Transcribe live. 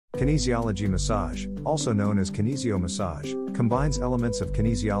Kinesiology massage, also known as kinesio massage, combines elements of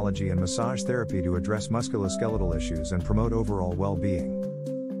kinesiology and massage therapy to address musculoskeletal issues and promote overall well-being.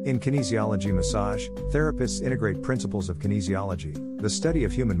 In kinesiology massage, therapists integrate principles of kinesiology, the study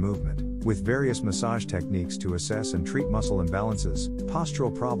of human movement, with various massage techniques to assess and treat muscle imbalances,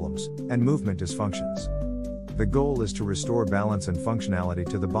 postural problems, and movement dysfunctions. The goal is to restore balance and functionality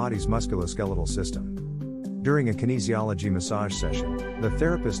to the body's musculoskeletal system. During a kinesiology massage session, the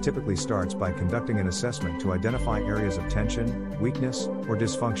therapist typically starts by conducting an assessment to identify areas of tension, weakness, or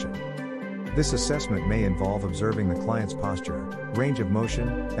dysfunction. This assessment may involve observing the client's posture, range of motion,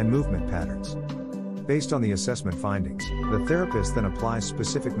 and movement patterns. Based on the assessment findings, the therapist then applies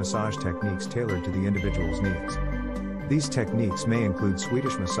specific massage techniques tailored to the individual's needs. These techniques may include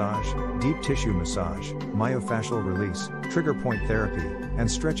Swedish massage, deep tissue massage, myofascial release, trigger point therapy, and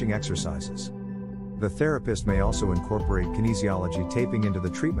stretching exercises. The therapist may also incorporate kinesiology taping into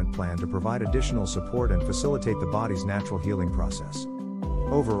the treatment plan to provide additional support and facilitate the body's natural healing process.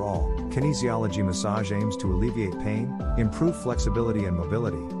 Overall, kinesiology massage aims to alleviate pain, improve flexibility and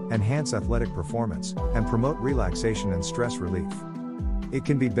mobility, enhance athletic performance, and promote relaxation and stress relief. It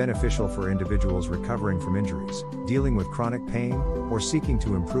can be beneficial for individuals recovering from injuries, dealing with chronic pain, or seeking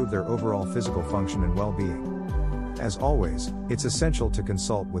to improve their overall physical function and well-being. As always, it's essential to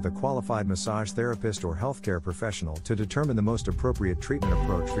consult with a qualified massage therapist or healthcare professional to determine the most appropriate treatment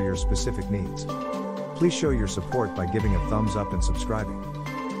approach for your specific needs. Please show your support by giving a thumbs up and subscribing.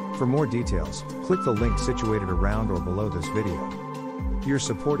 For more details, click the link situated around or below this video. Your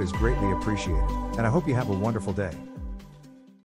support is greatly appreciated, and I hope you have a wonderful day.